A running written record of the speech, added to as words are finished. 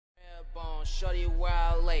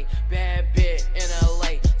Late, bad bit in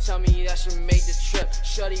LA. Tell me I should make the trip.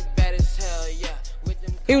 Shorty bad as hell, yeah.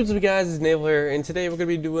 Hey, what's up guys, it's Navelow here, and today we're going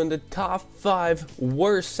to be doing the top 5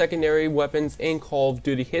 worst secondary weapons in Call of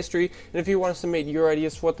Duty history. And if you want to submit your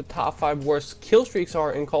ideas for what the top 5 worst kill streaks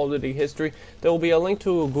are in Call of Duty history, there will be a link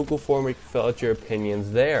to a Google form where you can fill out your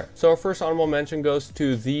opinions there. So our first honorable mention goes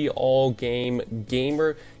to The All Game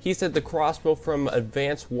Gamer. He said the crossbow from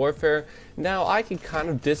Advanced Warfare. Now, I can kind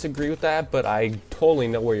of disagree with that, but I totally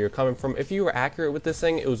know where you're coming from. If you were accurate with this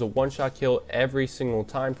thing, it was a one-shot kill every single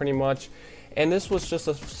time pretty much. And this was just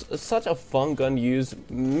such a fun gun to use.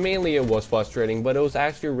 Mainly it was frustrating, but it was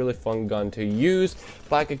actually a really fun gun to use.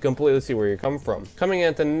 But I could completely see where you're coming from. Coming in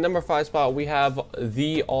at the number 5 spot, we have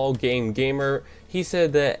The All Game Gamer. He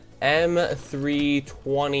said the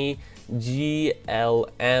M320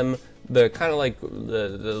 GLM, the kind of like the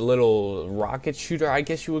little rocket shooter, I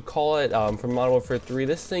guess you would call it, from Modern Warfare 3.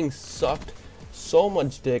 This thing sucked so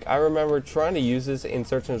much dick. I remember trying to use this in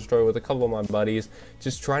Search and Destroy with a couple of my buddies,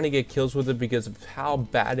 just trying to get kills with it because of how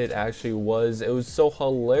bad it actually was. It was so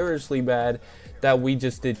hilariously bad that we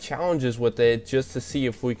just did challenges with it just to see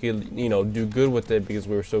if we could, you know, do good with it because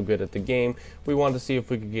we were so good at the game. We wanted to see if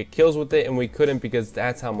we could get kills with it, and we couldn't because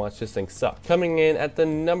that's how much this thing sucked. Coming in at the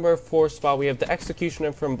number 4 spot, we have the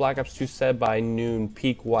Executioner from Black Ops 2 said by Noon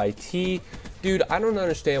Peak YT. Dude, I don't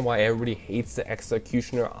understand why everybody hates the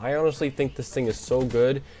Executioner. I honestly think this thing is so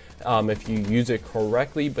good if you use it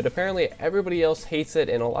correctly, but apparently everybody else hates it,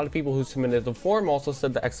 and a lot of people who submitted the form also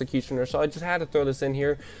said the Executioner, so I just had to throw this in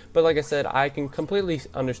here. But like I said, I can completely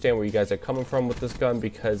understand where you guys are coming from with this gun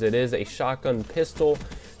because it is a shotgun pistol,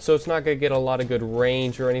 so it's not going to get a lot of good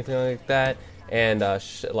range or anything like that. And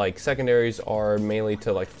like secondaries are mainly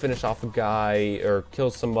to like finish off a guy or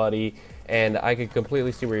kill somebody. And I could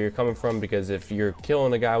completely see where you're coming from, because if you're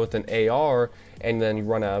killing a guy with an AR and then you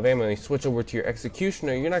run out of ammo and you switch over to your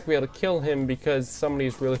Executioner, you're not going to be able to kill him because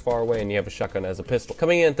somebody's really far away and you have a shotgun as a pistol.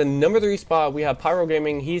 Coming in at the number 3 spot, we have Pyro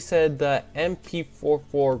Gaming. He said the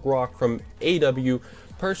MP44 Glock from AW.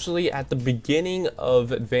 Personally, at the beginning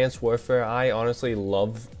of Advanced Warfare, I honestly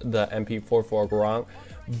love the MP44 Glock,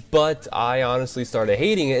 but I honestly started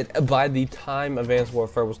hating it by the time Advanced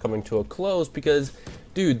Warfare was coming to a close because,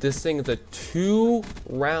 dude, this thing is a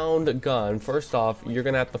 2-round gun. First off, you're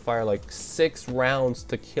gonna have to fire like 6 rounds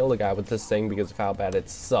to kill a guy with this thing because of how bad it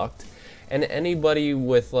sucked. And anybody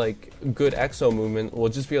with like good exo movement will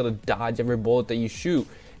just be able to dodge every bullet that you shoot.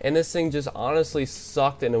 And this thing just honestly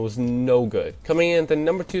sucked, and it was no good. Coming in at the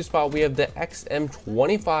number 2 spot, we have the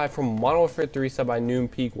XM25 from Modern Warfare 3 said by Noon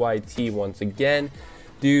Peak YT once again.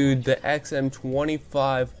 Dude, the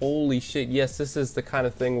XM25, holy shit, yes, this is the kind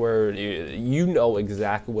of thing where you know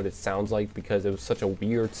exactly what it sounds like because it was such a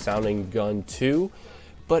weird sounding gun too.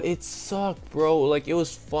 But it sucked, bro. Like, it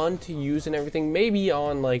was fun to use and everything. Maybe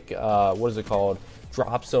on like, what is it called?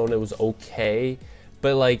 Drop Zone, it was okay.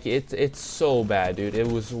 But like, it's so bad, dude. It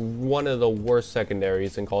was one of the worst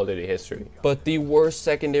secondaries in Call of Duty history. But the worst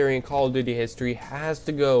secondary in Call of Duty history has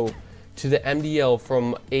to go to the MDL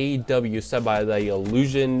from AW said by The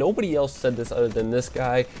Illusion. Nobody else said this other than this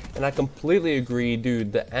guy, and I completely agree,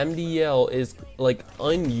 dude. The MDL is like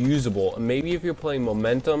unusable. Maybe if you're playing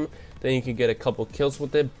Momentum, then you can get a couple kills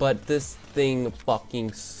with it, but this thing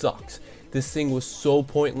fucking sucks. This thing was so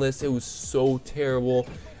pointless. It was so terrible.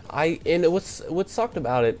 What sucked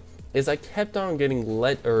about it is I kept on getting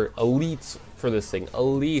elites for this thing,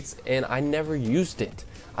 elites, and I never used it.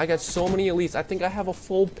 I got so many elites. I think I have a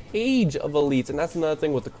full page of elites, and that's another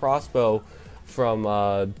thing with the crossbow from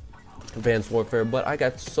Advanced Warfare. But I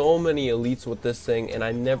got so many elites with this thing, and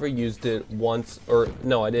I never used it once, or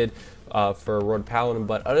no, I did for Road Paladin.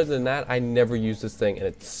 But other than that, I never used this thing, and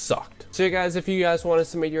it sucked. So, guys, if you guys want to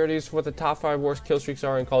submit your ideas for what the top 5 worst kill streaks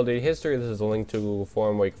are in Call of Duty history, this is a link to a Google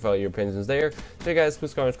forum where you can fill out your opinions there. So, you guys,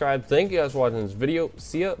 please comment and subscribe. Thank you guys for watching this video.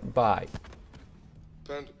 See ya. Bye.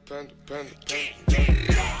 Panda, panda, panda, panda.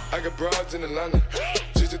 I got broads in Atlanta,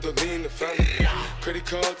 just to lean in the family. Credit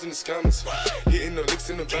cards in the scammers, hitting the licks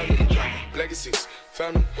in the van. Legacies,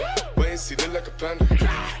 found them, wait and see, look like a panda.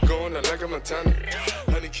 Going out like a Montana,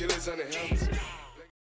 honey killers on the helmets.